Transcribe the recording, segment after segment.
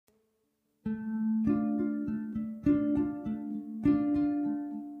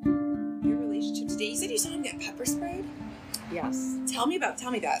You said you saw him get pepper sprayed? Yes. Tell me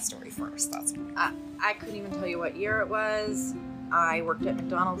that story first. I couldn't even tell you what year it was. I worked at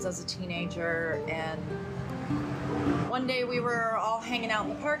McDonald's as a teenager, and one day we were all hanging out in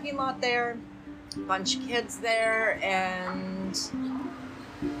the parking lot there, a bunch of kids there, and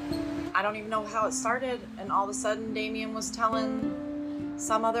I don't even know how it started, and all of a sudden Damien was telling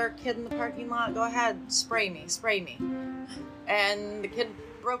some other kid in the parking lot, go ahead, spray me. And the kid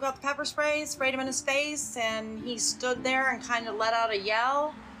broke out the pepper spray, sprayed him in his face, and he stood there and kind of let out a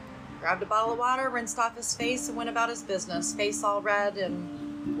yell, grabbed a bottle of water, rinsed off his face, and went about his business, face all red,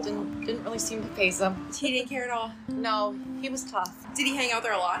 and didn't really seem to faze him. He didn't care at all? No, he was tough. Did he hang out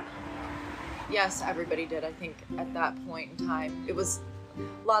there a lot? Yes, everybody did, I think, at that point in time.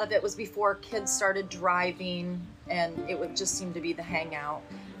 A lot of it was before kids started driving, and it would just seem to be the hangout.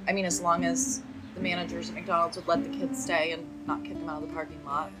 I mean, as long as the managers at McDonald's would let the kids stay and not kick them out of the parking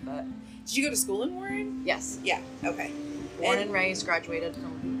lot. But did you go to school in Warren? Yes. Yeah, okay. Born and raised, graduated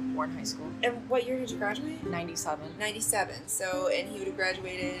from Warren High School. And what year did you graduate? 97. 97. So, and he would have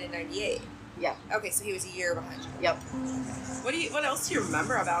graduated in 98. Yeah. Okay, so he was a year behind you. Yep. What else do you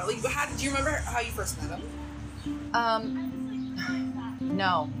remember about it? Like, do you remember how you first met him?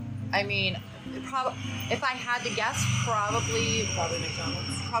 No. I mean, if I had to guess, probably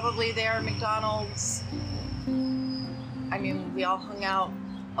McDonald's. Probably there, McDonald's. I mean, we all hung out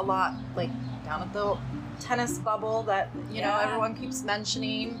a lot, like down at the tennis bubble that you know everyone keeps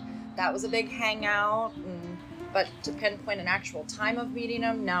mentioning. That was a big hangout. But to pinpoint an actual time of meeting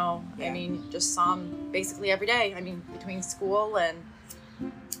him, no. Yeah. I mean, just saw him basically every day. I mean, between school and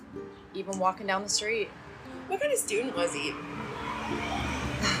even walking down the street. What kind of student was he?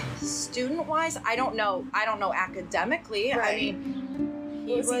 Student-wise, I don't know academically. Right. I mean,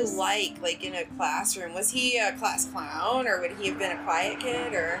 what was he like in a classroom? Was he a class clown, or would he have been a quiet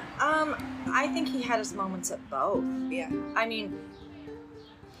kid, or? I think he had his moments at both. Yeah. I mean,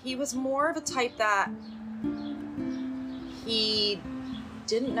 he was more of a type that he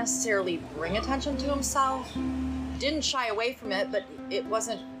didn't necessarily bring attention to himself, didn't shy away from it, but it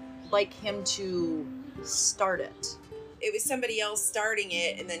wasn't like him to start it. It was somebody else starting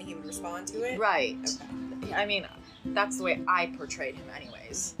it, and then he would respond to it? Right. Okay. I mean, that's the way I portrayed him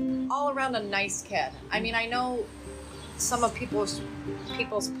anyways. All around a nice kid. I mean, I know some of people's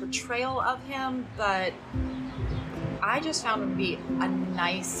portrayal of him, but I just found him to be a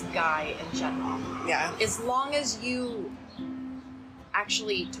nice guy in general. Yeah. As long as you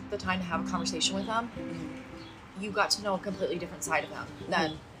actually took the time to have a conversation with him, you got to know a completely different side of him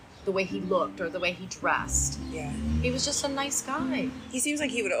than the way he looked or the way he dressed. Yeah. He was just a nice guy. He seems like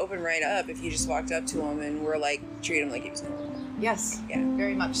he would open right up if you just walked up to him and were like, treat him like he was normal. Yes. Yeah.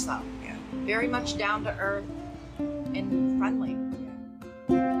 Very much so. Yeah. Very much down to earth and friendly.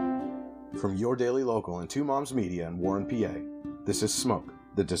 From your daily local and Two Moms Media in Warren, PA, this is Smoke,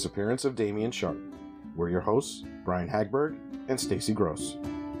 The Disappearance of Damien Sharp. We're your hosts, Brian Hagberg and Stacy Gross.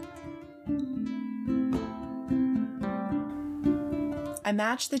 I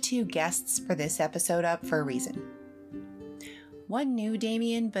matched the two guests for this episode up for a reason. One knew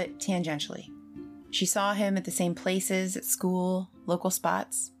Damien, but tangentially. She saw him at the same places, at school, local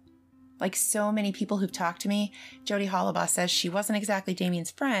spots. Like so many people who've talked to me, Jody Hollabaugh says she wasn't exactly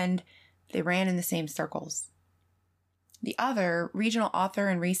Damien's friend, they ran in the same circles. The other, regional author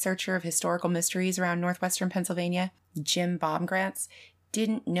and researcher of historical mysteries around northwestern Pennsylvania, Jim Baumgrantz,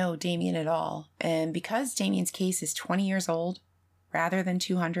 didn't know Damien at all, and because Damien's case is 20 years old, rather than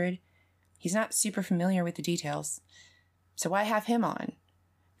 200, he's not super familiar with the details. So why have him on?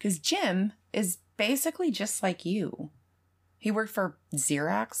 Because Jim is basically just like you. He worked for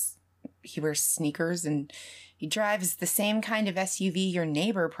Xerox, he wears sneakers, and he drives the same kind of SUV your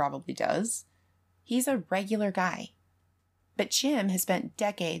neighbor probably does. He's a regular guy. But Jim has spent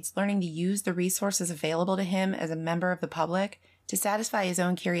decades learning to use the resources available to him as a member of the public to satisfy his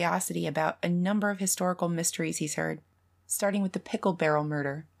own curiosity about a number of historical mysteries he's heard, starting with the Pickle Barrel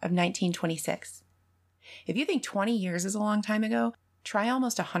murder of 1926. If you think 20 years is a long time ago, try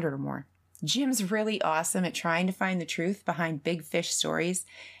almost 100 or more. Jim's really awesome at trying to find the truth behind big fish stories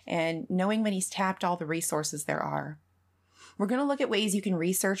and knowing when he's tapped all the resources there are. We're going to look at ways you can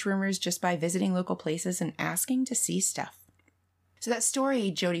research rumors just by visiting local places and asking to see stuff. So that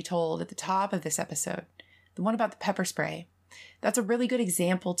story Jody told at the top of this episode, the one about the pepper spray, that's a really good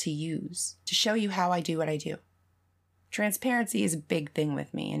example to use to show you how I do what I do. Transparency is a big thing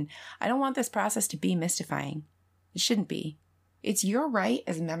with me, and I don't want this process to be mystifying. It shouldn't be. It's your right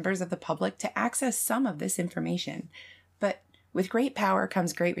as members of the public to access some of this information, but with great power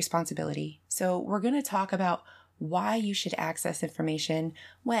comes great responsibility. So we're going to talk about why you should access information,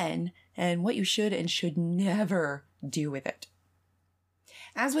 when, and what you should and should never do with it.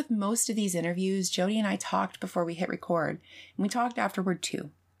 As with most of these interviews, Jody and I talked before we hit record, and we talked afterward too.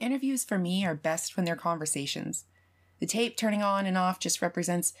 Interviews for me are best when they're conversations. The tape turning on and off just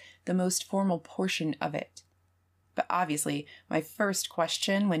represents the most formal portion of it. But obviously, my first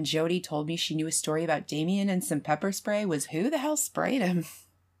question when Jody told me she knew a story about Damien and some pepper spray was who the hell sprayed him?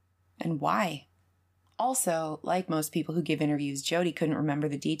 And why? Also, like most people who give interviews, Jody couldn't remember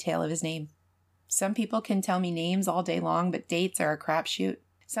the detail of his name. Some people can tell me names all day long, but dates are a crapshoot.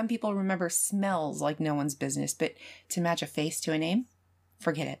 Some people remember smells like no one's business, but to match a face to a name?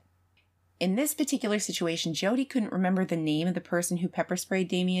 Forget it. In this particular situation, Jody couldn't remember the name of the person who pepper sprayed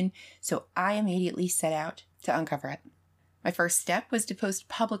Damien, so I immediately set out to uncover it. My first step was to post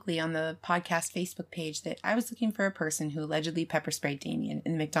publicly on the podcast Facebook page that I was looking for a person who allegedly pepper sprayed Damien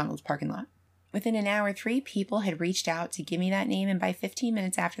in the McDonald's parking lot. Within an hour, 3 people had reached out to give me that name, and by 15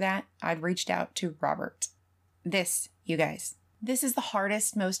 minutes after that, I'd reached out to Robert. This, you guys, this is the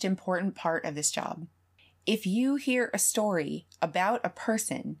hardest, most important part of this job. If you hear a story about a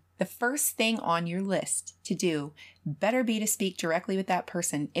person, the first thing on your list to do better be to speak directly with that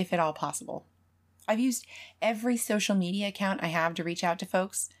person, if at all possible. I've used every social media account I have to reach out to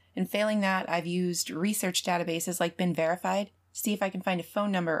folks, and failing that, I've used research databases like Been Verified, see if I can find a phone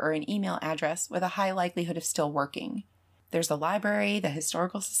number or an email address with a high likelihood of still working. There's the library, the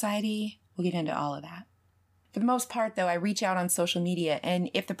historical society. We'll get into all of that. For the most part, though, I reach out on social media, and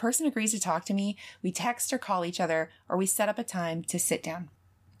if the person agrees to talk to me, we text or call each other, or we set up a time to sit down.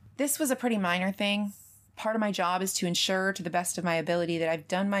 This was a pretty minor thing. Part of my job is to ensure, to the best of my ability, that I've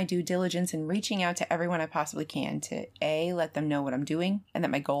done my due diligence in reaching out to everyone I possibly can to A, let them know what I'm doing, and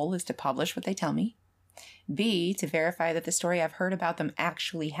that my goal is to publish what they tell me. B, to verify that the story I've heard about them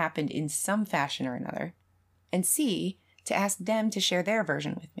actually happened in some fashion or another. And C, to ask them to share their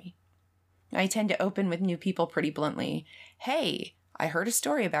version with me. I tend to open with new people pretty bluntly. Hey, I heard a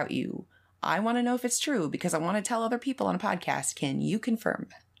story about you. I want to know if it's true because I want to tell other people on a podcast. Can you confirm?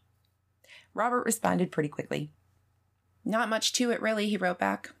 Robert responded pretty quickly. Not much to it, really, he wrote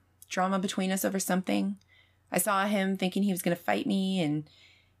back. Drama between us over something. I saw him thinking he was going to fight me, and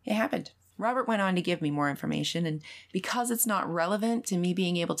it happened. Robert went on to give me more information, and because it's not relevant to me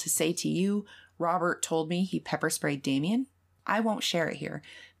being able to say to you, Robert told me he pepper sprayed Damien, I won't share it here.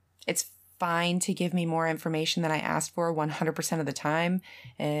 It's fine to give me more information than I asked for 100% of the time,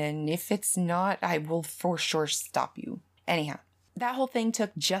 and if it's not, I will for sure stop you. Anyhow, that whole thing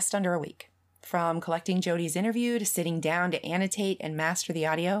took just under a week. From collecting Jody's interview to sitting down to annotate and master the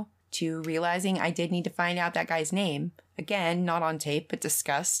audio, to realizing I did need to find out that guy's name, again, not on tape, but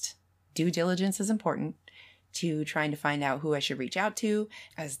discussed. Due diligence is important, to trying to find out who I should reach out to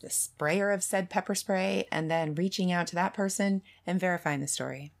as the sprayer of said pepper spray, and then reaching out to that person and verifying the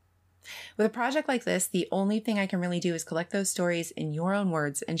story. With a project like this, the only thing I can really do is collect those stories in your own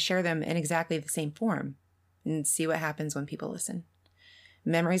words and share them in exactly the same form, and see what happens when people listen.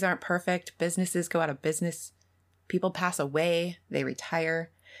 Memories aren't perfect, businesses go out of business, people pass away, they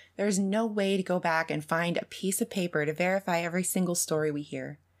retire. There's no way to go back and find a piece of paper to verify every single story we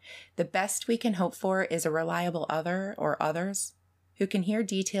hear. The best we can hope for is a reliable other or others who can hear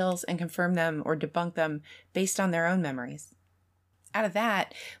details and confirm them or debunk them based on their own memories. Out of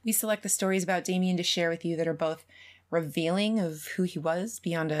that, we select the stories about Damien to share with you that are both revealing of who he was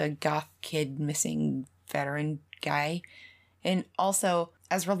beyond a goth kid missing veteran guy, and also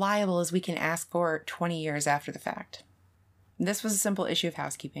as reliable as we can ask for 20 years after the fact. This was a simple issue of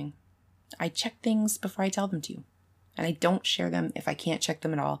housekeeping. I check things before I tell them to. And I don't share them if I can't check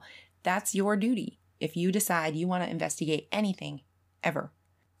them at all. That's your duty if you decide you want to investigate anything, ever.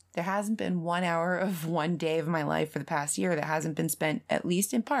 There hasn't been 1 hour of one day of my life for the past year that hasn't been spent, at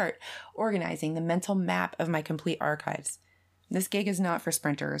least in part, organizing the mental map of my complete archives. This gig is not for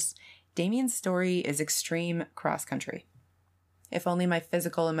sprinters. Damien's story is extreme cross-country. If only my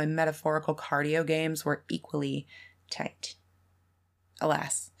physical and my metaphorical cardio games were equally tight.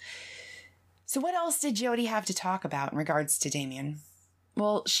 Alas. So what else did Jody have to talk about in regards to Damien?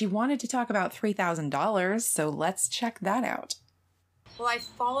 Well, she wanted to talk about $3,000, so let's check that out. Well, I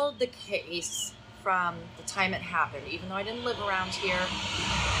followed the case from the time it happened, even though I didn't live around here.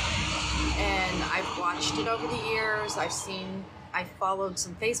 And I've watched it over the years. I followed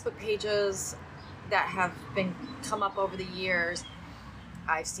some Facebook pages that have been come up over the years.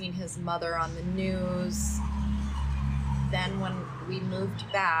 I've seen his mother on the news. Then when we moved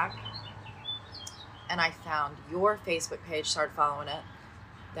back, and I found your Facebook page, started following it.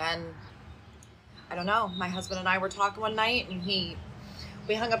 Then, I don't know, my husband and I were talking one night, and he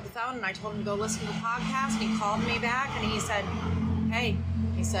we hung up the phone and I told him to go listen to the podcast, and he called me back and he said, hey,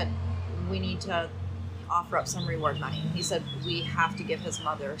 he said, we need to offer up some reward money. He said, we have to give his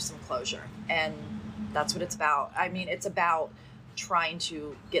mother some closure. And that's what it's about. I mean, it's about trying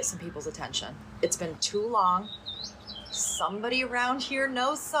to get some people's attention. It's been too long. Somebody around here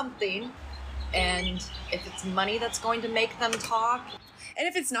knows something. And if it's money that's going to make them talk. And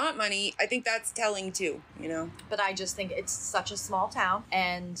if it's not money, I think that's telling too, you know? But I just think it's such a small town.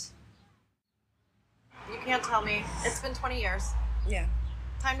 And you can't tell me. It's been 20 years. Yeah.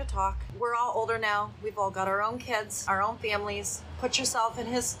 Time to talk. We're all older now. We've all got our own kids, our own families. Put yourself in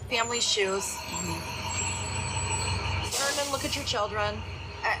his family's shoes. Turn and look at your children.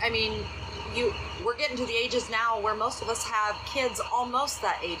 I mean, we're getting to the ages now where most of us have kids almost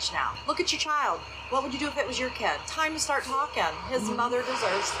that age now. Look at your child. What would you do if it was your kid? Time to start talking. His mother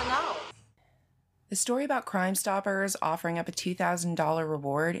deserves to know. The story about Crime Stoppers offering up a $2,000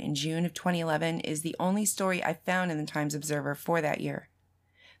 reward in June of 2011 is the only story I found in the Times-Observer for that year.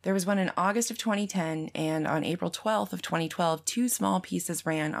 There was one in August of 2010, and on April 12th of 2012, 2 small pieces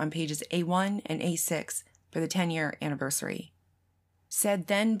ran on pages A1 and A6 for the 10-year anniversary. Said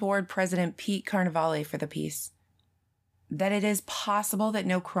then board president Pete Carnevale for the piece, that it is possible that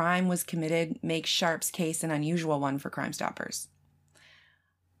no crime was committed makes Sharp's case an unusual one for Crime Stoppers.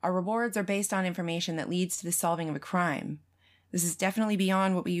 Our rewards are based on information that leads to the solving of a crime. This is definitely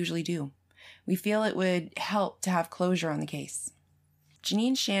beyond what we usually do. We feel it would help to have closure on the case.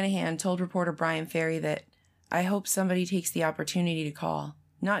 Janine Shanahan told reporter Brian Ferry that, I hope somebody takes the opportunity to call,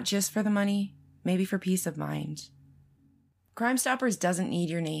 not just for the money, maybe for peace of mind. Crime Stoppers doesn't need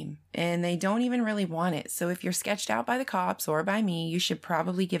your name, and they don't even really want it, so if you're sketched out by the cops or by me, you should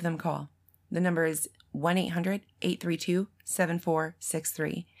probably give them a call. The number is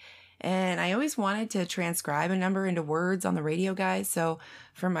 1-800-832-7463. And I always wanted to transcribe a number into words on the radio, guys, so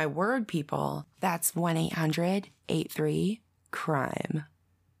for my word people, that's 1-800-83-CRIME.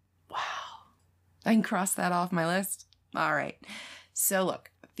 Wow. I can cross that off my list. All right. So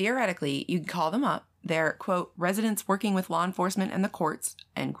look, theoretically, you can call them up. They're, quote, residents working with law enforcement and the courts,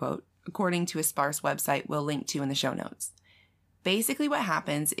 end quote, according to a sparse website we'll link to in the show notes. Basically what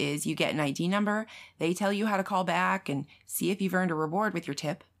happens is you get an ID number, they tell you how to call back and see if you've earned a reward with your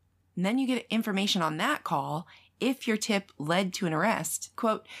tip, and then you get information on that call. If your tip led to an arrest,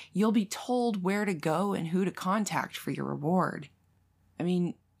 quote, you'll be told where to go and who to contact for your reward. I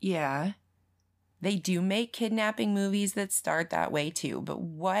mean, yeah, they do make kidnapping movies that start that way too, but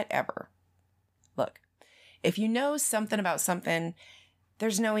whatever. Look, if you know something about something,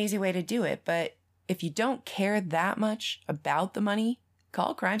 there's no easy way to do it, but if you don't care that much about the money,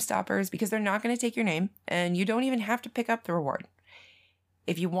 call Crime Stoppers because they're not going to take your name and you don't even have to pick up the reward.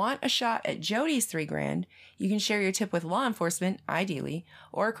 If you want a shot at Jody's $3,000, you can share your tip with law enforcement, ideally,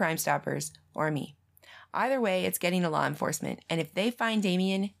 or Crime Stoppers, or me. Either way, it's getting to law enforcement, and if they find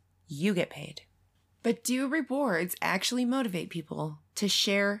Damien, you get paid. But do rewards actually motivate people to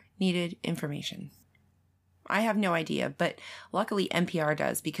share needed information? I have no idea, but luckily NPR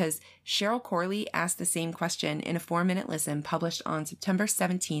does because Cheryl Corley asked the same question in a 4-minute listen published on September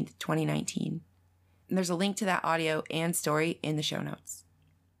 17th, 2019. And there's a link to that audio and story in the show notes.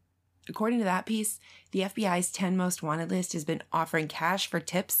 According to that piece, the FBI's 10 Most Wanted list has been offering cash for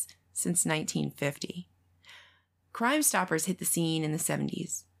tips since 1950. Crime Stoppers hit the scene in the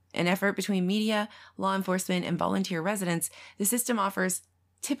 70s. An effort between media, law enforcement, and volunteer residents, the system offers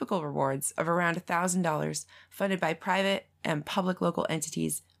typical rewards of around $1,000 funded by private and public local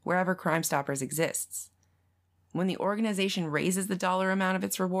entities wherever Crime Stoppers exists. When the organization raises the dollar amount of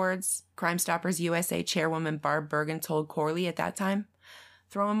its rewards, Crime Stoppers USA chairwoman Barb Bergen told Corley at that time,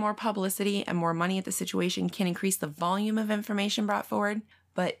 throwing more publicity and more money at the situation can increase the volume of information brought forward,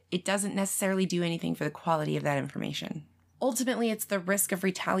 but it doesn't necessarily do anything for the quality of that information. Ultimately, it's the risk of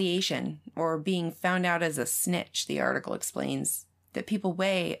retaliation or being found out as a snitch, the article explains, that people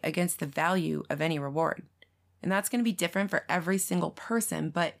weigh against the value of any reward. And that's going to be different for every single person,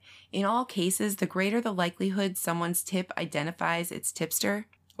 but in all cases, the greater the likelihood someone's tip identifies its tipster,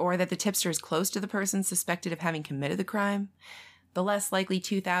 or that the tipster is close to the person suspected of having committed the crime, the less likely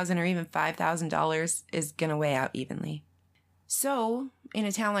 $2,000 or even $5,000 is going to weigh out evenly. So, in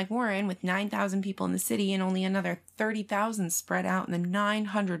a town like Warren, with 9,000 people in the city and only another 30,000 spread out in the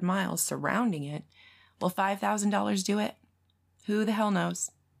 900 miles surrounding it, will $5,000 do it? Who the hell knows?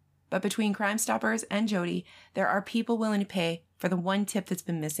 But between Crime Stoppers and Jody, there are people willing to pay for the one tip that's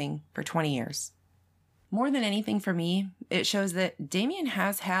been missing for 20 years. More than anything for me, it shows that Damien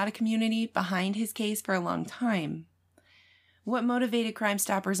has had a community behind his case for a long time. What motivated Crime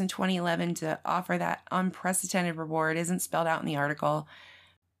Stoppers in 2011 to offer that unprecedented reward isn't spelled out in the article,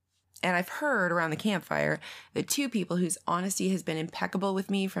 And I've heard around the campfire that two people whose honesty has been impeccable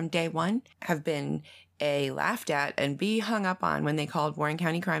with me from day one have been A, laughed at, and B, hung up on when they called Warren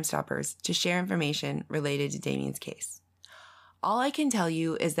County Crime Stoppers to share information related to Damien's case. All I can tell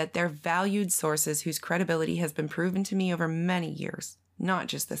you is that they're valued sources whose credibility has been proven to me over many years, not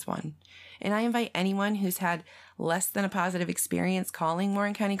just this one. And I invite anyone who's had less than a positive experience calling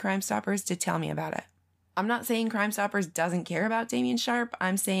Warren County Crime Stoppers to tell me about it. I'm not saying Crime Stoppers doesn't care about Damien Sharp.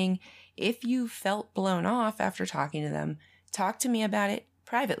 I'm saying if you felt blown off after talking to them, talk to me about it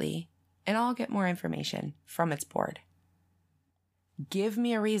privately, and I'll get more information from its board. Give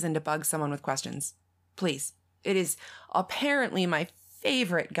me a reason to bug someone with questions. Please. It is apparently my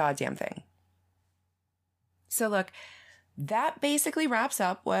favorite goddamn thing. So look, that basically wraps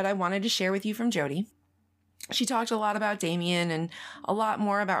up what I wanted to share with you from Jody. She talked a lot about Damien and a lot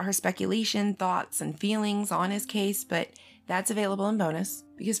more about her speculation, thoughts, and feelings on his case, but that's available in bonus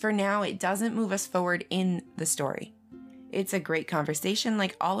because for now it doesn't move us forward in the story. It's a great conversation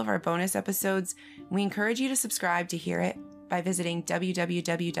like all of our bonus episodes. We encourage you to subscribe to hear it by visiting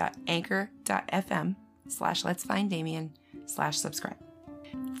www.anchor.fm/letsfinddamien/subscribe.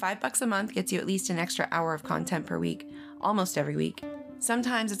 $5 a month gets you at least an extra hour of content per week, almost every week.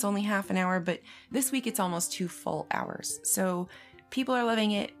 Sometimes it's only half an hour, but this week it's almost 2 full hours. So people are loving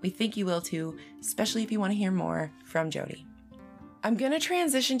it. We think you will too, especially if you want to hear more from Jody. I'm going to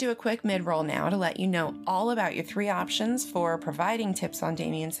transition to a quick mid-roll now to let you know all about your 3 options for providing tips on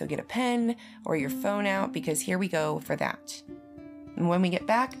Damien, so get a pen or your phone out because here we go for that. And when we get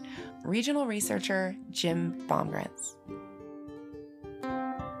back, regional researcher Jim Baumgrantz.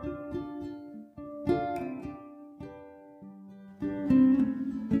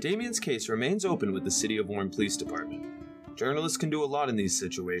 Damien's case remains open with the City of Warren Police Department. Journalists can do a lot in these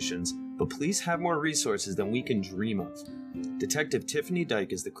situations, but police have more resources than we can dream of. Detective Tiffany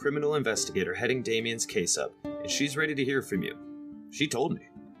Dyke is the criminal investigator heading Damien's case up, and she's ready to hear from you. She told me.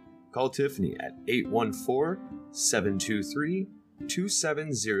 Call Tiffany at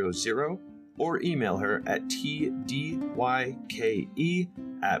 814-723-2700 or email her at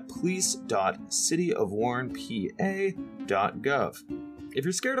tdyke@police.cityofwarrenpa.gov. If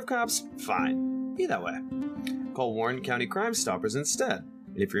you're scared of cops, fine. Be that way. Call Warren County Crime Stoppers instead.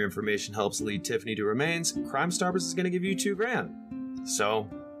 And if your information helps lead Tiffany to remains, Crime Stoppers is going to give you $2,000. So,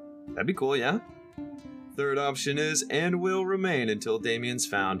 that'd be cool, yeah? Third option is, and will remain until Damien's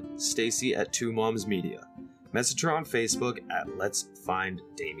found, Stacy at Two Moms Media. Message her on Facebook at Let's Find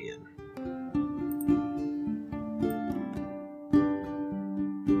Damien.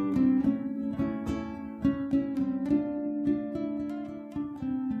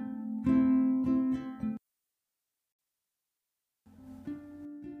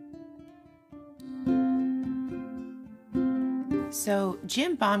 So,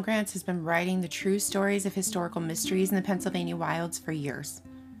 Jim Baumgrantz has been writing the true stories of historical mysteries in the Pennsylvania wilds for years.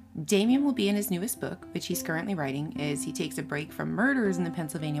 Damien will be in his newest book, which he's currently writing, as he takes a break from murders in the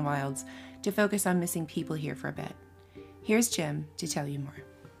Pennsylvania wilds to focus on missing people here for a bit. Here's Jim to tell you more.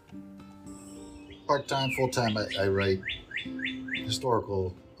 Part-time, full-time, I write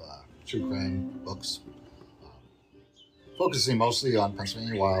historical true crime books, focusing mostly on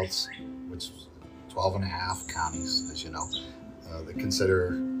Pennsylvania wilds, which is 12 and a half counties, as you know. They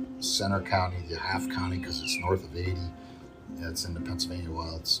consider Center County the half county because it's north of 80. It's in the Pennsylvania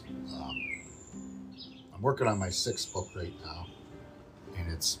wilds. I'm working on my 6th book right now,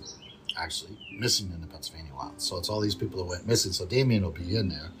 and it's actually missing in the Pennsylvania wilds. So it's all these people that went missing. So Damien will be in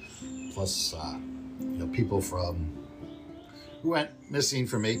there, plus people from who went missing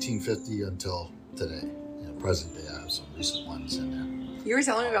from 1850 until today. Present day. I have some recent ones in there. You were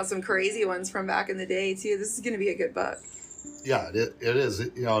telling me about some crazy ones from back in the day too. This is going to be a good book. Yeah, it is.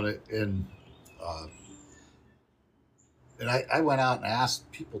 And I went out and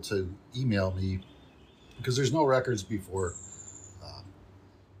asked people to email me because there's no records before.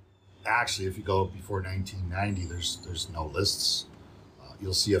 Actually, if you go before 1990, there's no lists.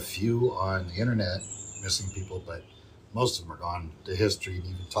 You'll see a few on the internet missing people, but most of them are gone to history. And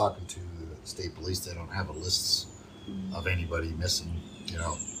even talking to the state police, they don't have a list of anybody missing.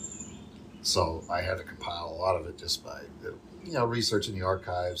 So I had to compile a lot of it just by researching the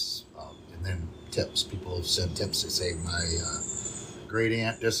archives, and then tips. People have sent tips. They say my great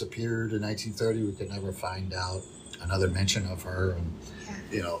aunt disappeared in 1930. We could never find out another mention of her, and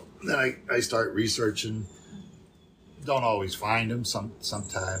then I start researching. Don't always find them.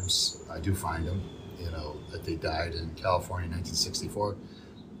 Sometimes I do find them. That they died in California in 1964.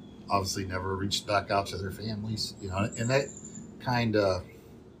 Obviously, never reached back out to their families. And that kind of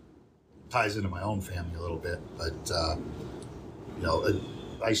ties into my own family a little bit, but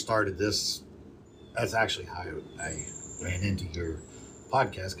I started this. That's actually how I ran into your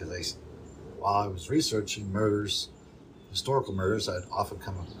podcast, because while I was researching murders, historical murders, I'd often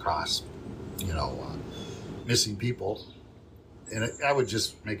come across, missing people, and I would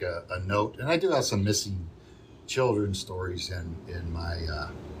just make a note. And I do have some missing children stories in my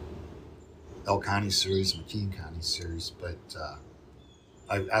El County series, McKean County series, but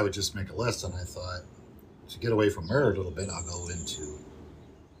I would just make a list, and I thought, to get away from murder a little bit, I'll go into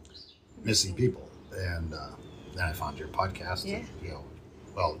missing people. And then I found your podcast. Yeah.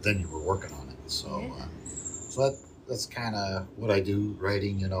 And, then you were working on it. So, that's kind of what I do,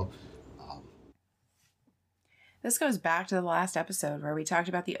 writing, This goes back to the last episode where we talked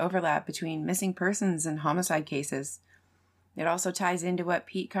about the overlap between missing persons and homicide cases. It also ties into what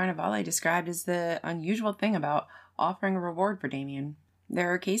Pete Carnevale described as the unusual thing about offering a reward for Damien.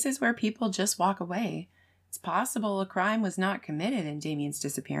 There are cases where people just walk away. It's possible a crime was not committed in Damien's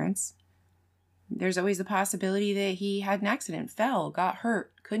disappearance. There's always the possibility that he had an accident, fell, got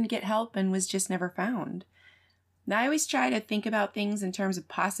hurt, couldn't get help, and was just never found. Now, I always try to think about things in terms of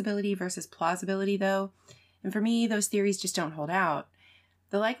possibility versus plausibility, though, and for me, those theories just don't hold out.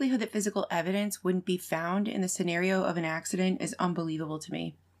 The likelihood that physical evidence wouldn't be found in the scenario of an accident is unbelievable to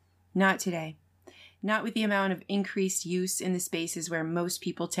me. Not today. Not with the amount of increased use in the spaces where most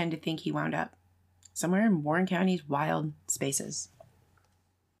people tend to think he wound up. Somewhere in Warren County's wild spaces.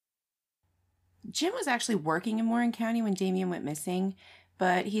 Jim was actually working in Warren County when Damien went missing,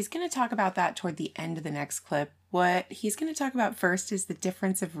 but he's going to talk about that toward the end of the next clip. What he's going to talk about first is the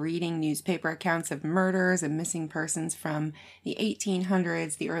difference of reading newspaper accounts of murders and missing persons from the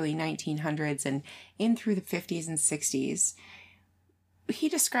 1800s, the early 1900s, and in through the 50s and 60s. He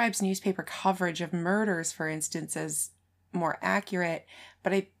describes newspaper coverage of murders, for instance, as more accurate,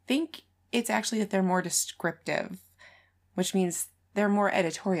 but I think it's actually that they're more descriptive, which means they're more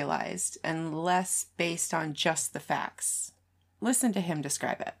editorialized and less based on just the facts. Listen to him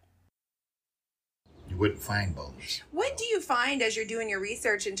describe it. You wouldn't find bones. What do you find as you're doing your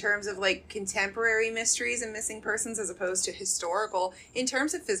research in terms of like contemporary mysteries and missing persons as opposed to historical, in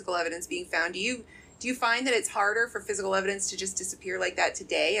terms of physical evidence being found? Do you find that it's harder for physical evidence to just disappear like that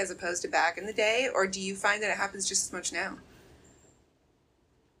today as opposed to back in the day? Or do you find that it happens just as much now?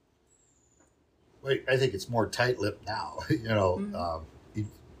 Well, I think it's more tight-lipped now.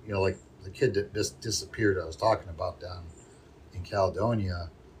 Like the kid that just disappeared I was talking about down in Caledonia.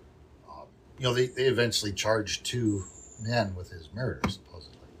 They eventually charged 2 men with his murder,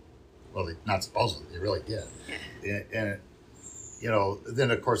 supposedly. Well, not supposedly, they really did. And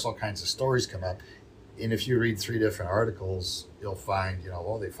then of course all kinds of stories come up. And if you read 3 different articles, you'll find,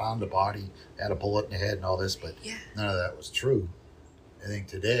 they found the body, had a bullet in the head and all this, but none of that was true. I think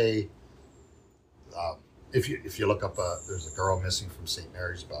today, if you look up, there's a girl missing from St.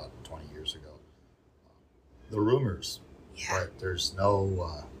 Mary's about 20 years ago. The rumors, but there's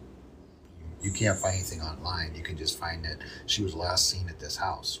no, you can't find anything online. You can just find that she was last seen at this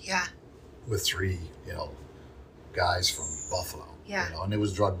house. Yeah. With 3, guys from Buffalo. Yeah. And it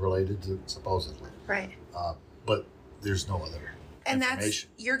was drug related, supposedly. Right. But there's no other information.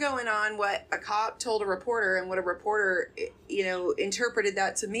 You're going on what a cop told a reporter and what a reporter, interpreted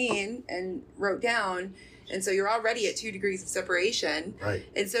that to mean and wrote down. And so you're already at 2 degrees of separation. Right.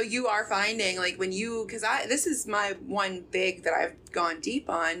 And so you are finding, like, this is my one big that I've gone deep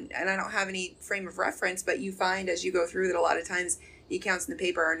on, and I don't have any frame of reference, but you find as you go through that a lot of times the accounts in the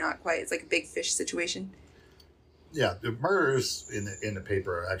paper are not quite, it's like a big fish situation. Yeah, the murders in the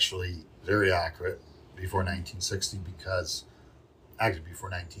paper are actually very accurate before 1960 before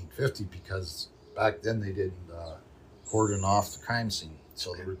 1950, because back then they didn't cordon off the crime scene.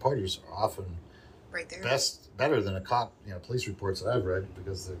 So the reporters are often right there. Better than a cop, police reports that I've read,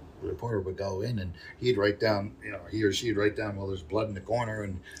 because the reporter would go in and he'd write down, he or she'd write down, well, there's blood in the corner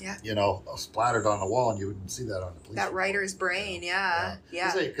and, splattered on the wall, and you wouldn't see that on the police report. Writer's brain, yeah.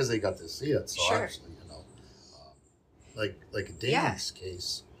 Because they got to see it. So actually, like a Damien's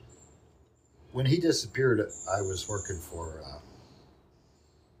case, when he disappeared, I was working for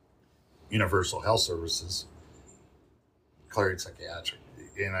Universal Health Services, Clarion Psychiatric.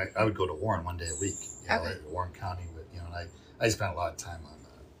 And I would go to Warren one day a week, Warren County. But, and I spent a lot of time on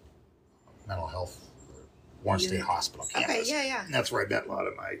mental health, Warren State Hospital campus. Okay, yeah. And that's where I met a lot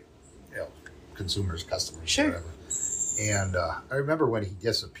of my, consumers, customers, whatever. And I remember when he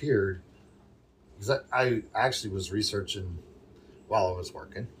disappeared, because I actually was researching while I was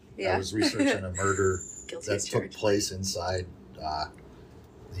working. I was researching a murder that took place inside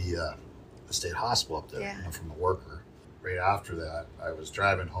the state hospital up there, from a worker. Right after that, I was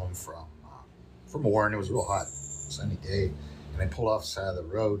driving home from Warren. It was a real hot, sunny day, and I pulled off the side of the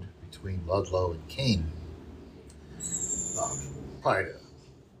road between Ludlow and Kane, probably to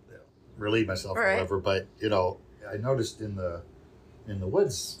relieve myself or whatever. But I noticed in the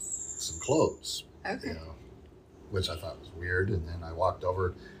woods some clothes, Okay. Which I thought was weird. And then I walked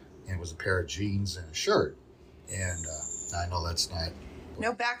over, and it was a pair of jeans and a shirt. And I know that's not.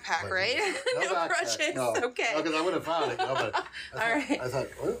 No backpack, right? No backpack, crutches. no. Okay. No, because I would have found it. But I thought,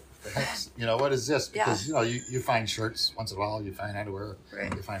 what the heck's, what is this? Because you find shirts once in a while, you find underwear,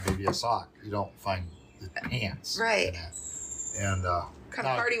 Right. you find maybe a sock. You don't find the pants. Right. in that. And What kind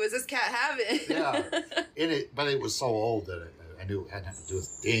of party was this cat having? yeah, but it was so old that I knew it had nothing to do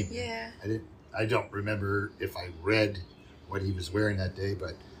with Damien. Yeah. I don't remember if I read what he was wearing that day,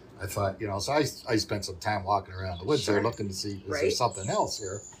 but I thought, so I spent some time walking around the woods there looking to see, is there something else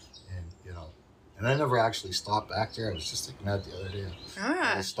here? And I never actually stopped back there. I was just thinking that the other day.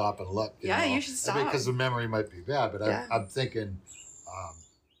 Ah. I'll stop and look. You should stop. Because the memory might be bad, but I'm thinking.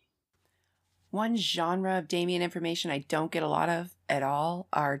 One genre of Damien information I don't get a lot of at all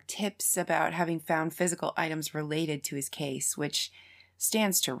are tips about having found physical items related to his case, which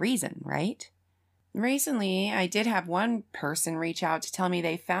stands to reason, right? Recently, I did have one person reach out to tell me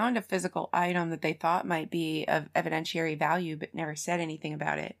they found a physical item that they thought might be of evidentiary value but never said anything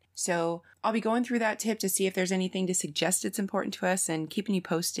about it. So I'll be going through that tip to see if there's anything to suggest it's important to us and keeping you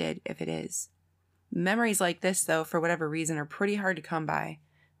posted if it is. Memories like this, though, for whatever reason, are pretty hard to come by,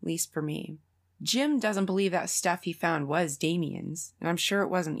 at least for me. Jim doesn't believe that stuff he found was Damien's, and I'm sure it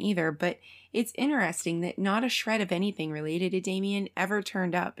wasn't either, but it's interesting that not a shred of anything related to Damien ever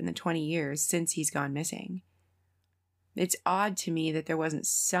turned up in the 20 years since he's gone missing. It's odd to me that there wasn't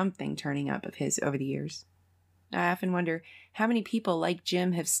something turning up of his over the years. I often wonder how many people like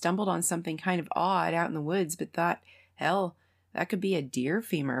Jim have stumbled on something kind of odd out in the woods but thought, hell, that could be a deer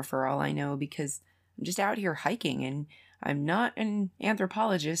femur for all I know because I'm just out here hiking and I'm not an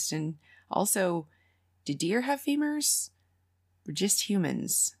anthropologist, and also, do deer have femurs? Or just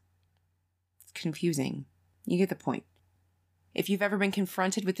humans? It's confusing. You get the point. If you've ever been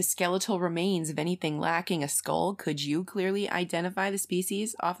confronted with the skeletal remains of anything lacking a skull, could you clearly identify the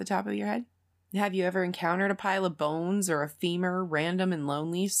species off the top of your head? Have you ever encountered a pile of bones or a femur random and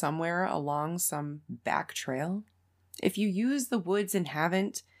lonely somewhere along some back trail? If you use the woods and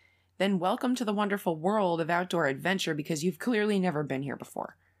haven't, then welcome to the wonderful world of outdoor adventure because you've clearly never been here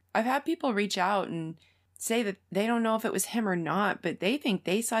before. I've had people reach out and say that they don't know if it was him or not, but they think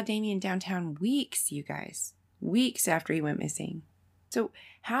they saw Damien downtown weeks, you guys. Weeks after he went missing. So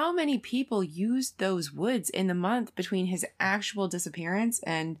how many people used those woods in the month between his actual disappearance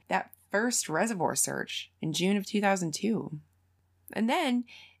and that first reservoir search in June of 2002? And then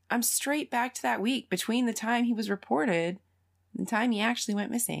I'm straight back to that week between the time he was reported and the time he actually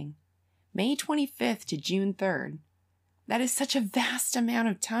went missing. May 25th to June 3rd. That is such a vast amount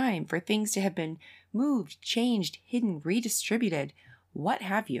of time for things to have been moved, changed, hidden, redistributed, what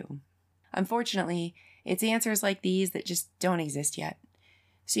have you. Unfortunately, it's answers like these that just don't exist yet.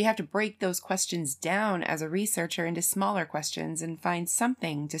 So you have to break those questions down as a researcher into smaller questions and find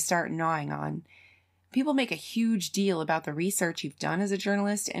something to start gnawing on. People make a huge deal about the research you've done as a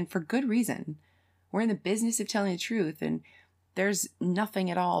journalist, and for good reason. We're in the business of telling the truth, and there's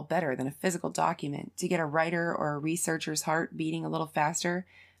nothing at all better than a physical document to get a writer or a researcher's heart beating a little faster,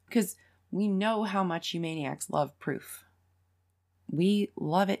 because we know how much you maniacs love proof. We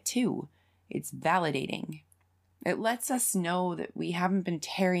love it too. It's validating. It lets us know that we haven't been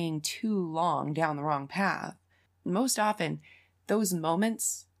tarrying too long down the wrong path. Most often, those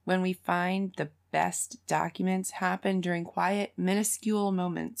moments when we find the best documents happen during quiet, minuscule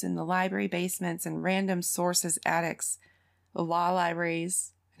moments in the library basements and random sources attics, the law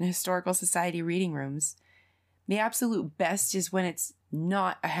libraries, and historical society reading rooms. The absolute best is when it's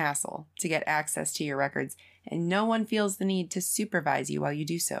not a hassle to get access to your records, and no one feels the need to supervise you while you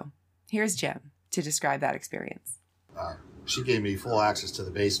do so. Here's Jim to describe that experience. She gave me full access to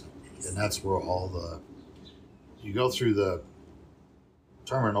the basement, and that's where you go through the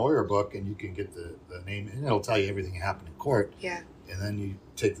Termer Neuer book, and you can get the name, and it'll tell you everything that happened in court. Yeah. And then you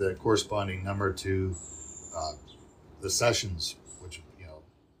take the corresponding number to the sessions, which,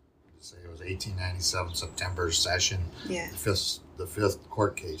 say it was 1897 September session, Yeah. the fifth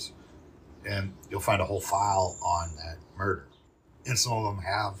court case. And you'll find a whole file on that murder. And some of them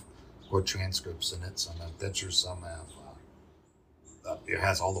have court transcripts in it, some have pictures, some have, it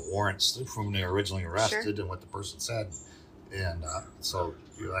has all the warrants from when they were originally arrested and what the person said. And so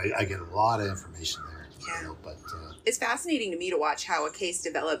I get a lot of information there. Yeah. But it's fascinating to me to watch how a case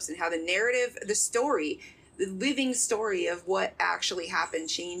develops and how the narrative, the story, the living story of what actually happened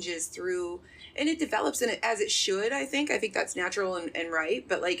changes through and it develops in it as it should. I think that's natural and right.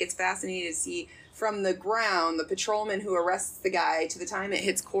 But like, it's fascinating to see from the ground, the patrolman who arrests the guy to the time it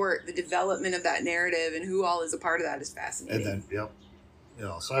hits court, the development of that narrative and who all is a part of that is fascinating. And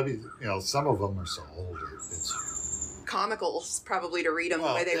then, so I mean, some of them are so old, it's comical probably to read them the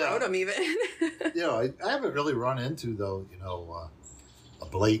way they wrote them even. I haven't really run into, though, a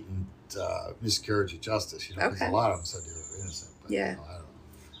blatant miscarriage of justice, because a lot of them said they were innocent. But, I don't know.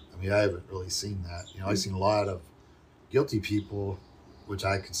 I mean, I haven't really seen that. I've seen a lot of guilty people, which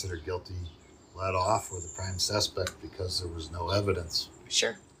I consider guilty, let off with a prime suspect because there was no evidence.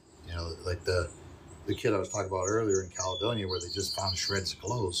 Sure. Like the kid I was talking about earlier in Caledonia, where they just found shreds of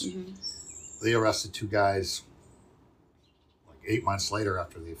clothes. Mm-hmm. They arrested 2 guys like 8 months later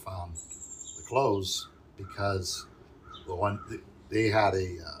after they found the clothes because they had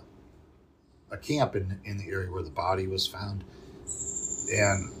a camp in the area where the body was found,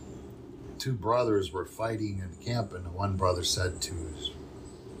 and 2 brothers were fighting in the camp, and the one brother said to his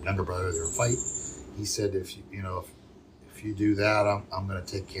younger brother, they were fighting. He said, if you do that, I'm going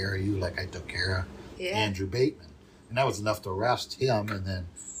to take care of you like I took care of Andrew Bateman. And that was enough to arrest him. And then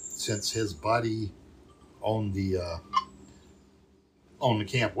since his buddy owned the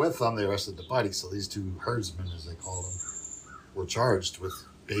camp with them, they arrested the buddy. So these 2 herdsmen, as they call them, were charged with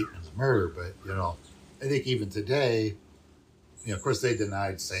Bateman's murder. But, I think even today, of course, they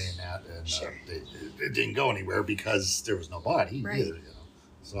denied saying that. And sure. It didn't go anywhere because there was no body either,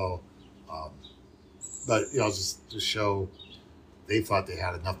 So, but, just to show they thought they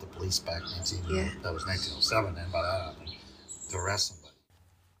had enough to police back that was 1907 then, by that happened, to arrest somebody.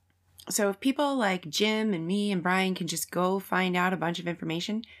 So if people like Jim and me and Brian can just go find out a bunch of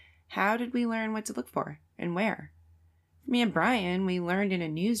information, how did we learn what to look for and where? For me and Brian, we learned in a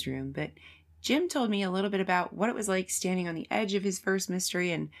newsroom, but Jim told me a little bit about what it was like standing on the edge of his first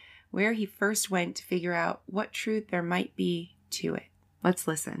mystery and where he first went to figure out what truth there might be to it. Let's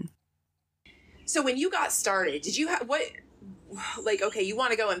listen. So when you got started, did you have you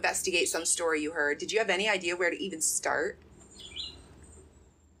want to go investigate some story you heard. Did you have any idea where to even start?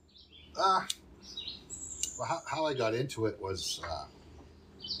 Well, how I got into it was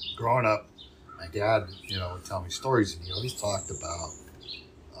growing up, my dad, would tell me stories, and he always talked about,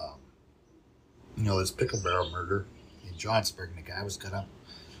 this pickle barrel murder in Johnsburg, and the guy was cut up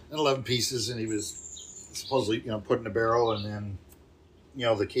in 11 pieces, and he was supposedly, put in a barrel, and then,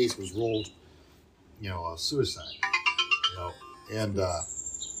 the case was ruled, suicide, and,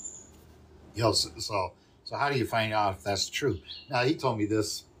 so how do you find out if that's true? Now, he told me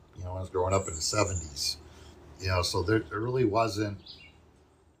this, when I was growing up in the 70s, so there really wasn't,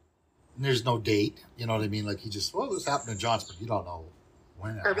 there's no date, you know what I mean? Like, he just, this happened in Johnsburg. You don't know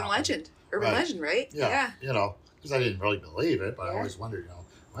when it Urban happened. legend, right? Yeah. Because I didn't really believe it, but I always wondered,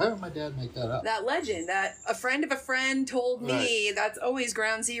 why would my dad make that up? That legend, that a friend of a friend told me, that's always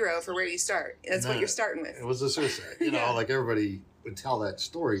ground zero for where you start. That's what you're starting with. It was a suicide. Like everybody would tell that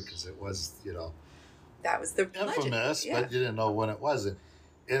story because it was, that was the infamous, legend. But you didn't know when it was. And,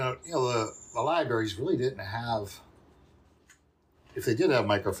 the libraries really didn't have, if they did have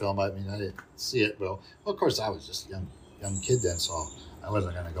microfilm, I mean, I didn't see it. Well, of course, I was just a young kid then, so I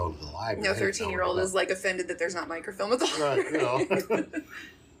wasn't going to go to the library. No 13-year-old is offended that there's not microfilm at the library. Right,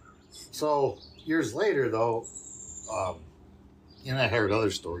 So years later, though, I heard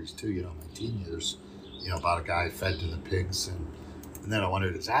other stories too. My teen years, about a guy fed to the pigs, and then I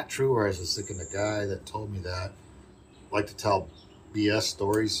wondered, is that true, or I was just thinking the guy that told me that liked to tell BS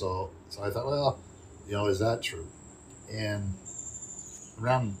stories. So I thought, well, is that true? And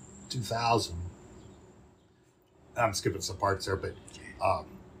around 2000, I'm skipping some parts there, but I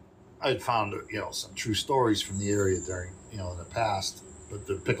had found some true stories from the area during in the past. But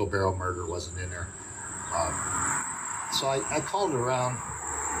the pickle barrel murder wasn't in there. So I called around.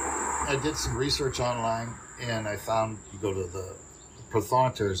 I did some research online, and I found you go to the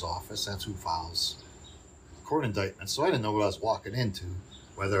Prothonotary office. That's who files court indictments. So I didn't know what I was walking into,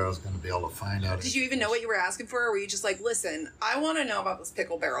 whether I was going to be able to find out. Did you even know what you were asking for, or were you just like, listen, I want to know about this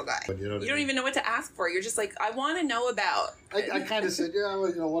pickle barrel guy? But you don't even know what to ask for. You're just like, I want to know about. I kind of said,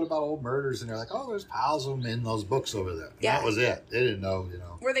 what about old murders? And they're like, there's piles of them in those books over there. And that was it. They didn't know,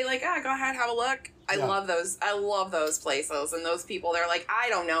 Were they like, go ahead, have a look? I love those. I love those places and those people. They're like, I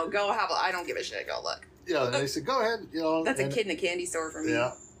don't know. Go have I don't give a shit. Go look. Yeah, and they said, go ahead. That's a kid in a candy store for me.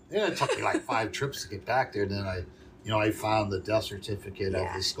 Yeah. And it took me like 5 trips to get back there. And then I found the death certificate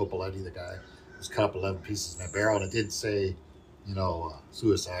of the Scopoletti, the guy who was cut up 11 pieces in a barrel. And it didn't say,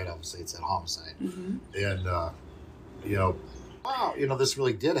 suicide. Obviously, it said homicide. Mm-hmm. And, wow, this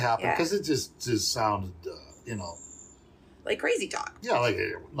really did happen. Because it just sounded, like crazy talk. Yeah, like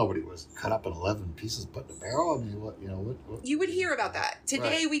nobody was cut up in 11 pieces, put in a barrel. I mean, what? You would hear about that.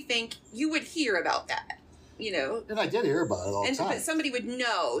 Today we think you would hear about that, And I did hear about it all the time. But somebody would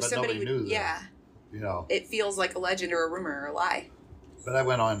know. But somebody nobody would, knew that. yeah. It feels like a legend or a rumor or a lie. But I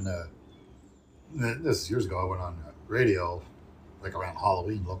went on, this years ago, I went on radio, like around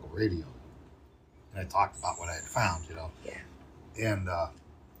Halloween, local radio. And I talked about what I had found, Yeah.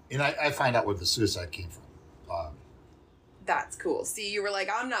 And I find out where the suicide came from. That's cool. See, you were like,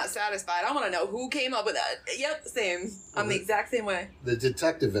 I'm not satisfied. I want to know who came up with that. Yep, same. I'm the exact same way. The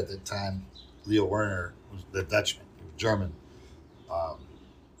detective at the time, Leo Werner, was the Dutchman, German.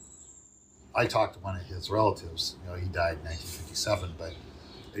 I talked to one of his relatives. He died in 1957, but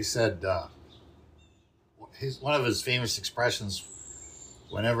they said one of his famous expressions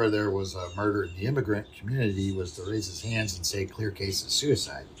whenever there was a murder in the immigrant community was to raise his hands and say, clear case of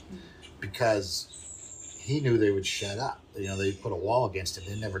suicide, because he knew they would shut up. They'd put a wall against him.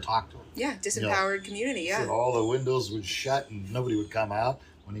 They'd never talk to him. Yeah, disempowered community, yeah. So all the windows would shut and nobody would come out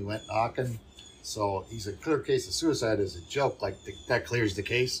when he went knocking. So he said, clear case of suicide is a joke, like that clears the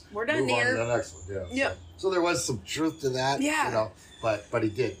case. We're done Move on here. to the next one. Yeah. Yeah. So there was some truth to that. Yeah. But he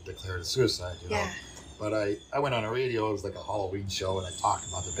did declare it a suicide. Yeah. But I went on a radio. It was like a Halloween show, and I talked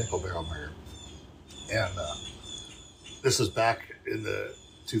about the Pickle Barrel murder. And this was back in the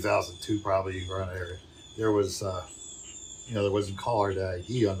 2002, probably around there. There was, there wasn't caller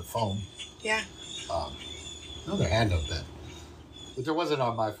ID on the phone. Yeah. No, there had no been. But there wasn't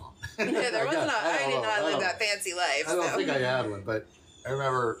on my phone. Yeah, there wasn't. I did not live that fancy life. I don't think I had one, but I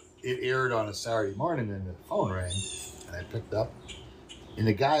remember it aired on a Saturday morning, and the phone rang, and I picked up, and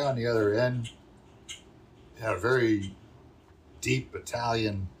the guy on the other end had a very deep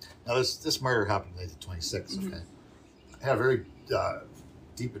Italian. Now this murder happened in 1926. Mm-hmm. Okay, had a very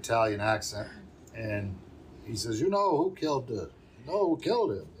deep Italian accent, and he says, "You know who killed him?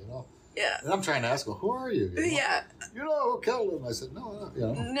 Yeah. And I'm trying to ask him, "Who are you?" Yeah. You know who killed him? I said, "No,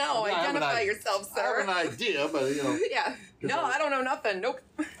 No, identify yourself, sir. I have an idea, but Yeah. No, I don't know nothing. Nope.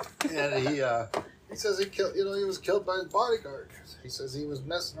 And he says he killed. He was killed by his bodyguard. He says he was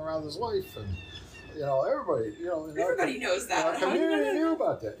messing around with his wife, and everybody. Everybody knows that. Our community knew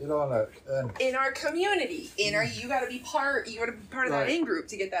about that. And in our community, you got to be part. You got to be part of that in group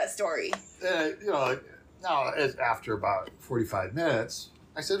to get that story. now after about 45 minutes,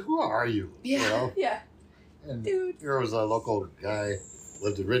 I said, "Who are you?" Yeah. Yeah. And Dude. There was a local guy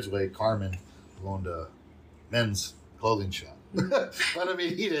lived in Ridgeway, Carmen, who owned a men's clothing shop. But I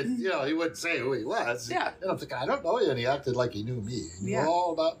mean, he didn't. He wouldn't say who he was. Yeah. And I'm thinking, I don't know you, and he acted like he knew me. He knew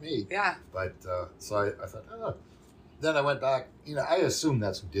all about me. Yeah. But so I thought, oh. Then I went back. I assumed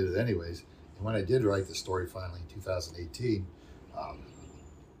that's who did it, anyways. And when I did write the story finally in 2018,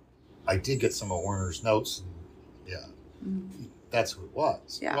 I did get some of Warner's notes, and that's who it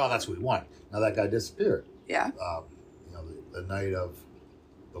was. Yeah. Well, that's who he wanted. Now that guy disappeared. Yeah. The night of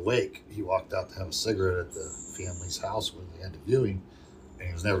the wake, he walked out to have a cigarette at the family's house when they had the viewing, and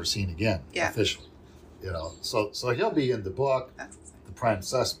he was never seen again officially. So he'll be in the book, the prime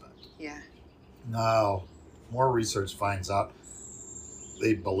suspect. Yeah. Now, more research finds out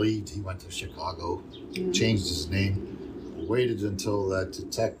they believed he went to Chicago, changed his name, waited until that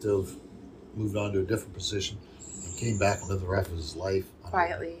detective moved on to a different position, and came back and lived the rest of his life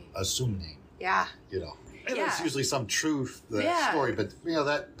Quietly. Assumed name. Yeah. And there's usually some truth to that story, but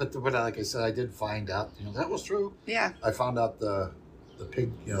but like I said, I did find out, that was true. Yeah. I found out the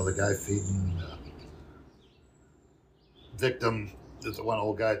pig, the guy feeding victim that the one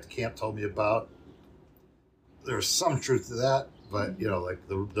old guy at the camp told me about. There's some truth to that, but like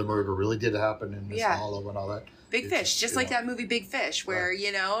the murder really did happen in this hollow and all that. Big Fish, just like that movie Big Fish, where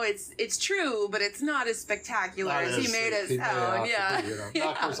it's true, but it's not as spectacular as he made it sound. Yeah.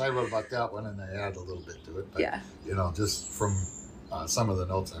 Now, of course, I wrote about that one, and I added a little bit to it. But, just from some of the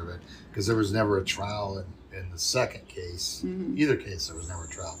notes I read, because there was never a trial in the second case. Mm-hmm. Either case, there was never a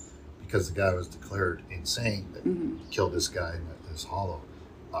trial because the guy was declared insane that killed this guy in this hollow.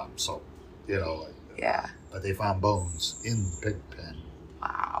 But they found bones in the pig pen.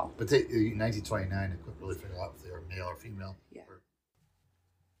 Wow. But in 1929, they couldn't really figure out if they were male or female. Yeah.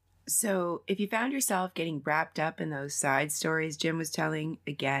 So if you found yourself getting wrapped up in those side stories Jim was telling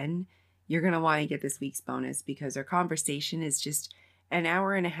again, you're going to want to get this week's bonus, because our conversation is just an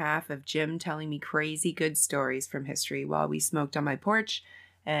hour and a half of Jim telling me crazy good stories from history while we smoked on my porch,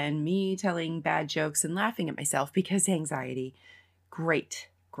 and me telling bad jokes and laughing at myself because anxiety. Great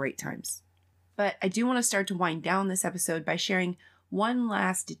times. But I do want to start to wind down this episode by sharing one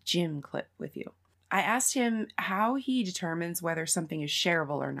last Jim clip with you. I asked him how he determines whether something is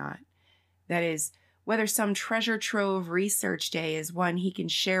shareable or not. That is, whether some treasure trove research day is one he can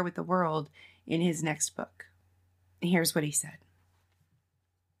share with the world in his next book. Here's what he said.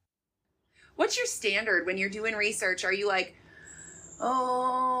 What's your standard when you're doing research? Are you like,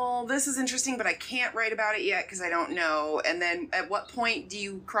 oh, this is interesting, but I can't write about it yet because I don't know? And then at what point do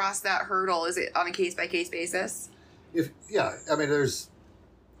you cross that hurdle? Is it on a case-by-case basis?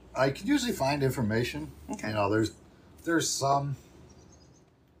 I can usually find information. Okay. You know, there's some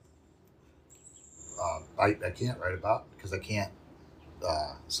I can't write about because I can't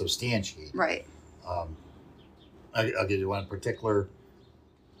substantiate. Right. I'll give you one in particular.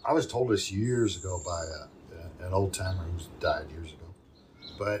 I was told this years ago by an old timer who's died years ago,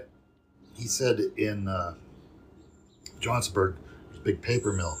 but he said in Johnsonburg there's a big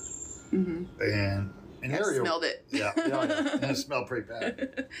paper mill, Mm-hmm. and an I area smelled it. Yeah, and it smelled pretty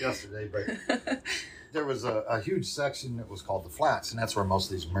bad yesterday. But there was a huge section that was called the Flats, and that's where most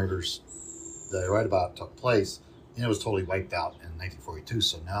of these murders that I write about took place. And it was totally wiped out in 1942.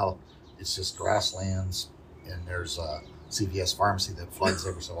 So now it's just grasslands, and there's a CVS pharmacy that floods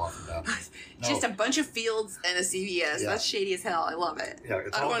every so often down. Just a bunch of fields and a CVS. Yeah. That's shady as hell. I love it. Yeah,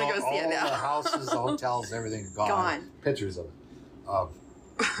 it's I all want to go see it all now. the houses, the hotels, everything gone. Gone. Pictures of it.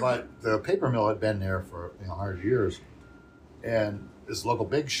 But the paper mill had been there for 100 years, and this local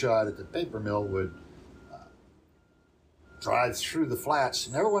big shot at the paper mill would drive through the flats.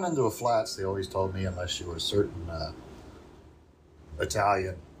 You never went into a flats, they always told me, unless you were a certain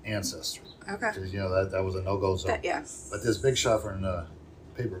Italian ancestry. Okay. Because, that was a no-go zone. Yes. But this big shot from the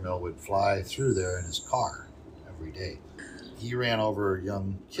paper mill would fly through there in his car every day. He ran over a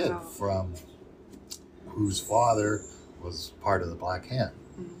young kid from whose father was part of the Black Hand.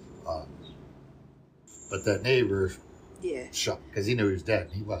 Mm-hmm. But that neighbor Yeah. shot because he knew he was dead,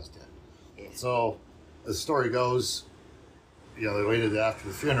 and he was dead. Yeah. So the story goes, they waited after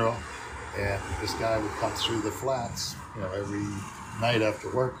the funeral, and this guy would come through the flats, every night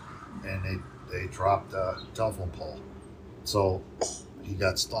after work, and they dropped a telephone pole. So he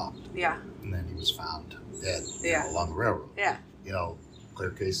got stopped, Yeah. and then he was found dead Yeah. along the railroad. Yeah.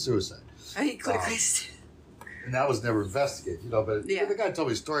 Clear case suicide. I mean, clear case. And that was never investigated, but Yeah. the guy told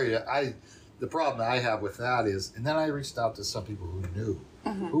me a story. The problem I have with that is, and then I reached out to some people who knew,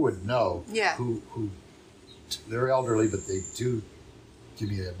 who would know, Yeah. who they're elderly, but they do give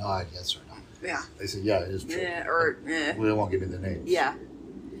me a nod, yes or no. Yeah. They say, yeah, it is true. Yeah. Or, They won't give me the names. yeah.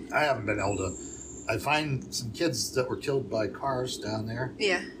 I haven't been able to. I find some kids that were killed by cars down there.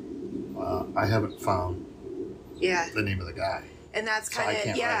 Yeah. I haven't found Yeah. the name of the guy. And that's So I kind of,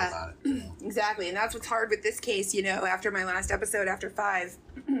 can't write about it. Exactly. And that's what's hard with this case, after my last episode, after 5,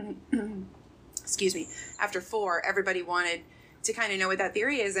 excuse me, after 4, everybody wanted to kind of know what that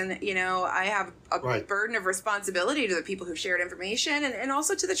theory is. And, I have a Right. burden of responsibility to the people who shared information and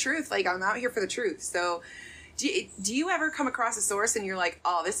also to the truth. Like, I'm out here for the truth. So do you ever come across a source and you're like,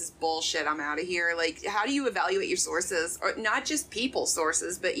 oh, this is bullshit, I'm out of here? Like, how do you evaluate your sources? Or not just people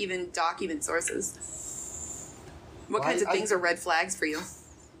sources, but even document sources? What kinds of things are red flags for you?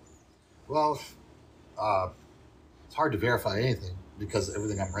 Well, it's hard to verify anything because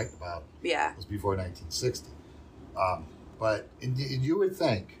everything I'm writing about Yeah. was before 1960. But you would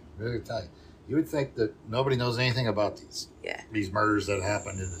think, you would think that nobody knows anything about these murders that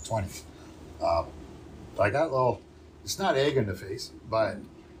happened in the 20s. I got it's not egg in the face, but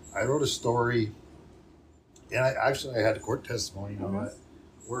I wrote a story, and I had a court testimony,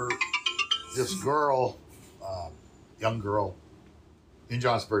 where this girl, young girl, in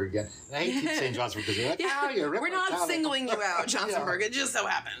Johnsonburg again. And I hate to keep saying Johnsonburg because they're like, We're not singling you out, Johnsonburg. It just so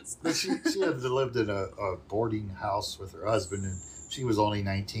happens. But she had lived in a boarding house with her husband, and she was only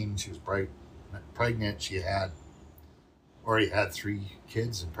 19. She was pregnant. She had already had 3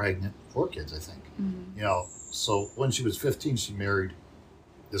 kids and pregnant 4 kids, I think. Mm-hmm. So when she was 15, she married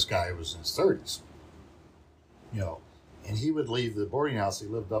this guy who was in his 30s. And he would leave the boarding house. He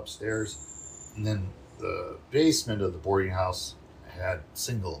lived upstairs, and then the basement of the boarding house had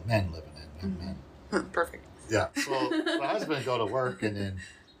single men living in, men. Perfect. Yeah. So my husband would go to work, and then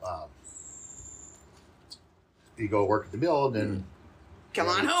he'd go work at the mill, and then Come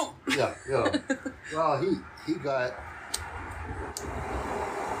on home. yeah. Well, he got,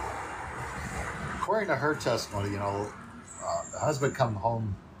 according to her testimony, the husband come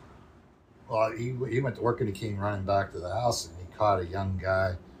home. Well, he went to work and he came running back to the house, and he caught a young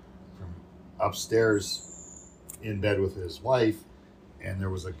guy from upstairs in bed with his wife, and there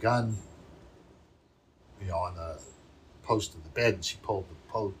was a gun, on the post of the bed, and she pulled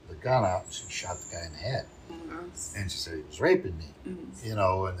the gun out and she shot the guy in the head. And she said, he was raping me, and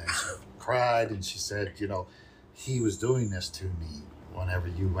then she cried, and she said, he was doing this to me whenever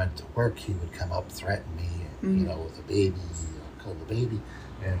you went to work, he would come up, threaten me, and, with a baby, kill the baby,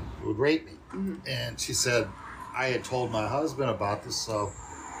 and would rape me. And she said, I had told my husband about this, so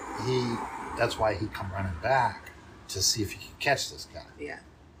that's why he come running back to see if he could catch this guy. Yeah.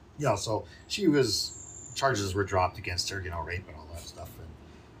 So charges were dropped against her, rape and all that stuff. And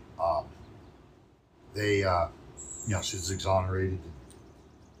they, she was exonerated.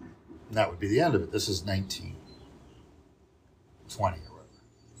 And that would be the end of it. This is 1920 or whatever.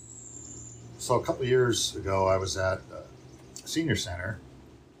 So a couple of years ago, I was at a senior center,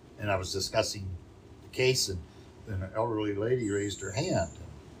 and I was discussing the case, and an elderly lady raised her hand. And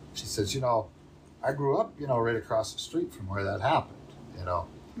she says, I grew up, right across the street from where that happened,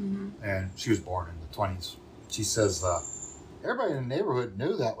 and she was born in the 20s. She says, everybody in the neighborhood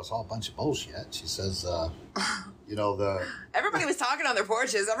knew that was all a bunch of bullshit. She says, everybody was talking on their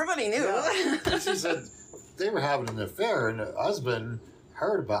porches. Everybody knew. Yeah. She said they were having an affair, and the husband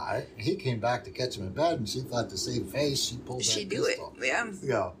heard about it. He came back to catch him in bed, and she thought to save face, she pulled that She'd do pistol. it. Yeah.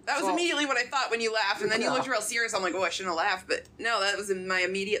 Yeah. That was immediately what I thought when you laughed, and then you looked real serious. I'm like, oh, I shouldn't have laughed, but no, that was my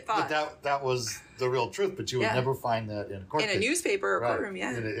immediate thought. But that was the real truth. But you would never find that in a court. In a newspaper or courtroom,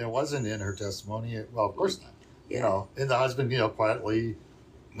 yeah. And it wasn't in her testimony. Well, of course not. Yeah. And the husband, quietly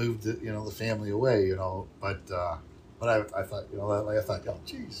moved, the family away. But I thought, oh,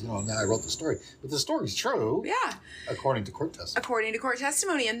 geez, now I wrote the story. But the story's true. Yeah. According to court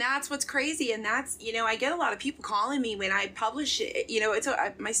testimony. And that's what's crazy. And that's, I get a lot of people calling me when I publish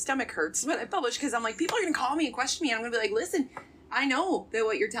it. My stomach hurts when I publish because I'm like, people are going to call me and question me. And I'm going to be like, listen, I know that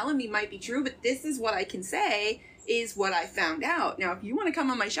what you're telling me might be true, but this is what I can say is what I found out. Now, if you want to come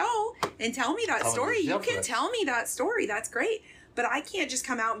on my show and tell me that story, you can tell me that story. That's great. But I can't just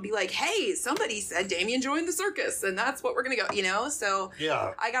come out and be like, hey, somebody said Damien joined the circus and that's what we're going to go, So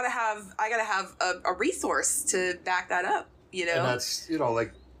yeah. I gotta have a resource to back that up, And that's,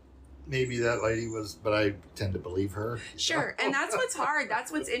 maybe that lady was, but I tend to believe her. Sure. And that's what's hard.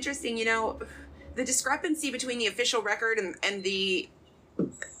 That's what's interesting. The discrepancy between the official record and the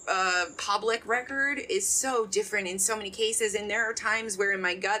public record is so different in so many cases. And there are times where in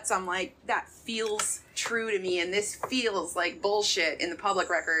my guts, I'm like, that feels true to me. And this feels like bullshit in the public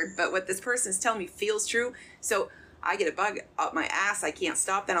record. But what this person is telling me feels true. So I get a bug up my ass. I can't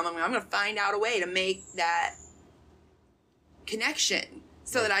stop that. I'm going to find out a way to make that connection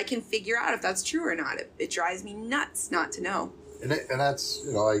so that I can figure out if that's true or not. It drives me nuts not to know. And that's,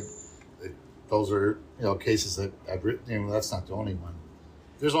 those are, cases that I've written, that's not the only one.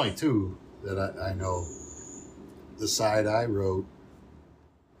 There's only two that I know. The side I wrote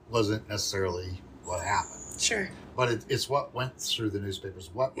wasn't necessarily what happened. Sure. But it's what went through the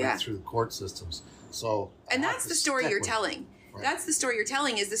newspapers, what went through the court systems. So, and that's the story you're telling. Right. That's the story you're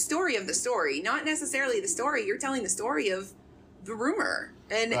telling is the story of the story, not necessarily the story. You're telling the story of the rumor,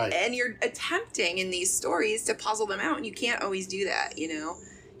 and you're attempting in these stories to puzzle them out, and you can't always do that.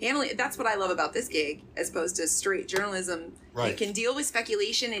 Handling, that's what I love about this gig, as opposed to straight journalism. Right. You can deal with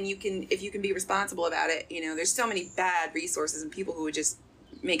speculation, and if you can be responsible about it. There's so many bad resources and people who would just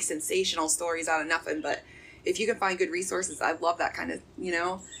make sensational stories out of nothing. But if you can find good resources, I love that kind of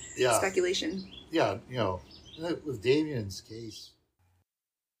speculation. Yeah, with Damien's case.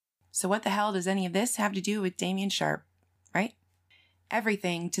 So what the hell does any of this have to do with Damien Sharp, right?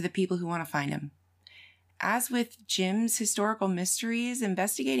 Everything to the people who want to find him. As with Jim's historical mysteries,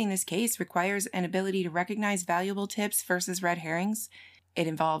 investigating this case requires an ability to recognize valuable tips versus red herrings. It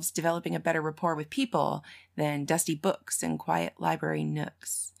involves developing a better rapport with people than dusty books and quiet library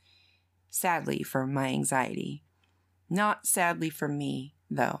nooks. Sadly for my anxiety. Not sadly for me,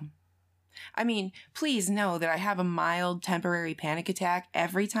 though. I mean, please know that I have a mild temporary panic attack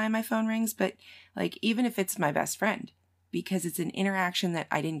every time my phone rings, but even if it's my best friend, because it's an interaction that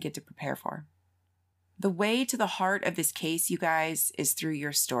I didn't get to prepare for. The way to the heart of this case, you guys, is through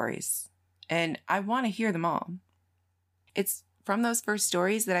your stories. And I want to hear them all. It's from those first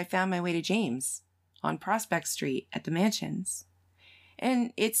stories that I found my way to James on Prospect Street at the Mansions.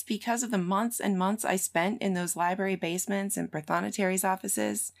 And it's because of the months and months I spent in those library basements and Prothonotary's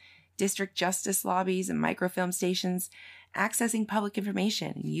offices, district justice lobbies and microfilm stations, accessing public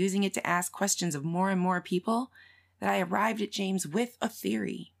information and using it to ask questions of more and more people that I arrived at James with a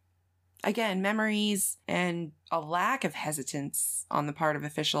theory. Again, memories and a lack of hesitance on the part of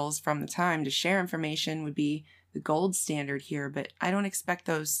officials from the time to share information would be the gold standard here, but I don't expect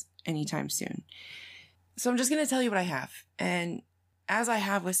those anytime soon. So I'm just going to tell you what I have. And as I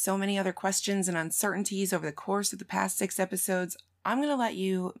have with so many other questions and uncertainties over the course of the past 6 episodes, I'm going to let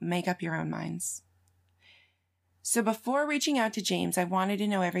you make up your own minds. So before reaching out to James, I wanted to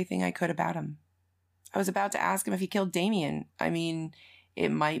know everything I could about him. I was about to ask him if he killed Damien. I mean, it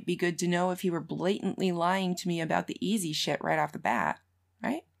might be good to know if he were blatantly lying to me about the easy shit right off the bat,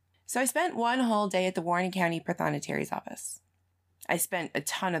 right? So I spent one whole day at the Warren County Prothonotary's office. I spent a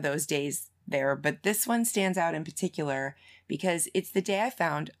ton of those days there, but this one stands out in particular because it's the day I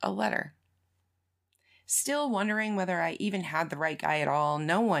found a letter. Still wondering whether I even had the right guy at all,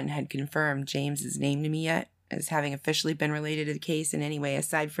 no one had confirmed James's name to me yet as having officially been related to the case in any way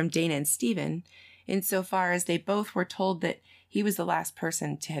aside from Dana and Stephen, insofar as they both were told that he was the last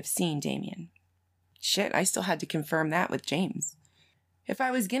person to have seen Damien. Shit, I still had to confirm that with James. If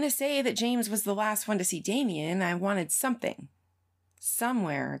I was gonna say that James was the last one to see Damien, I wanted something.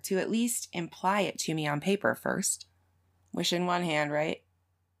 Somewhere to at least imply it to me on paper first. Wish in one hand, right?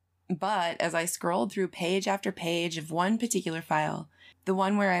 But as I scrolled through page after page of one particular file, the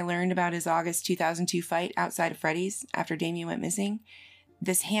one where I learned about his August 2002 fight outside of Freddy's after Damien went missing,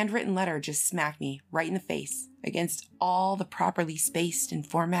 this handwritten letter just smacked me right in the face against all the properly spaced and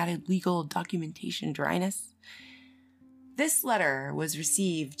formatted legal documentation dryness. This letter was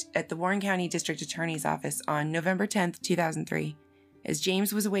received at the Warren County District Attorney's Office on November 10th, 2003, as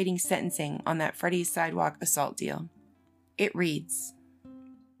James was awaiting sentencing on that Freddy's sidewalk assault deal. It reads,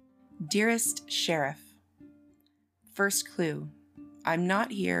 "Dearest Sheriff, first clue, I'm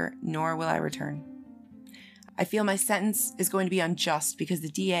not here, nor will I return. I feel my sentence is going to be unjust because the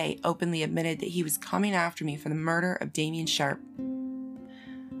DA openly admitted that he was coming after me for the murder of Damien Sharp.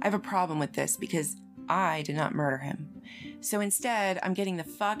 I have a problem with this because I did not murder him. So instead, I'm getting the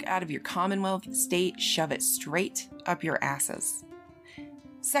fuck out of your Commonwealth state, shove it straight up your asses.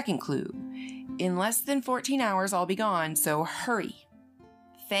 Second clue, in less than 14 hours, I'll be gone, so hurry.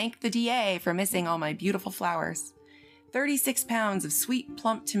 Thank the DA for missing all my beautiful flowers. 36 pounds of sweet,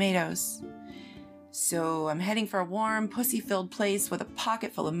 plump tomatoes. So I'm heading for a warm, pussy-filled place with a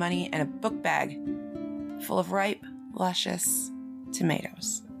pocket full of money and a book bag full of ripe, luscious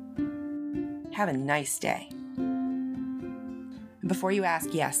tomatoes. Have a nice day." And before you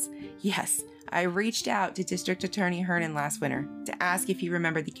ask, yes, I reached out to District Attorney Hernan last winter to ask if he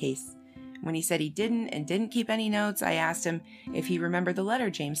remembered the case. When he said he didn't and didn't keep any notes, I asked him if he remembered the letter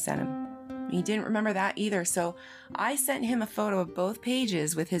James sent him. He didn't remember that either, so I sent him a photo of both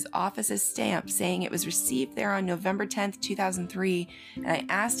pages with his office's stamp saying it was received there on November 10th, 2003, and I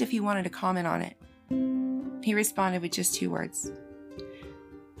asked if he wanted to comment on it. He responded with just 2 words.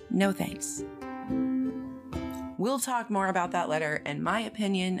 No thanks. We'll talk more about that letter and my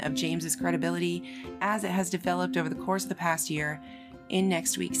opinion of James's credibility as it has developed over the course of the past year in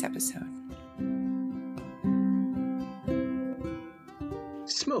next week's episode.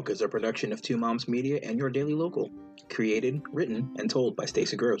 Smoke is a production of Two Moms Media and Your Daily Local. Created, written, and told by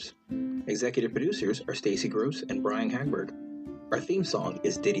Stacey Gross. Executive producers are Stacey Gross and Brian Hagberg. Our theme song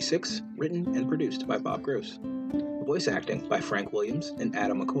is Diddy 6, written and produced by Bob Gross. Voice acting by Frank Williams and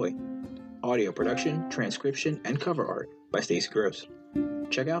Adam McCoy. Audio production, transcription, and cover art by Stacey Gross.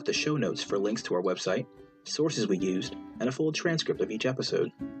 Check out the show notes for links to our website, sources we used, and a full transcript of each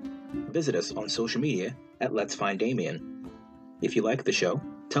episode. Visit us on social media at Let's Find Damien. If you like the show,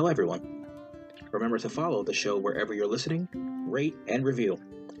 tell everyone. Remember to follow the show wherever you're listening, rate, and review.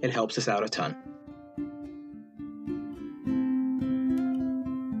 It helps us out a ton.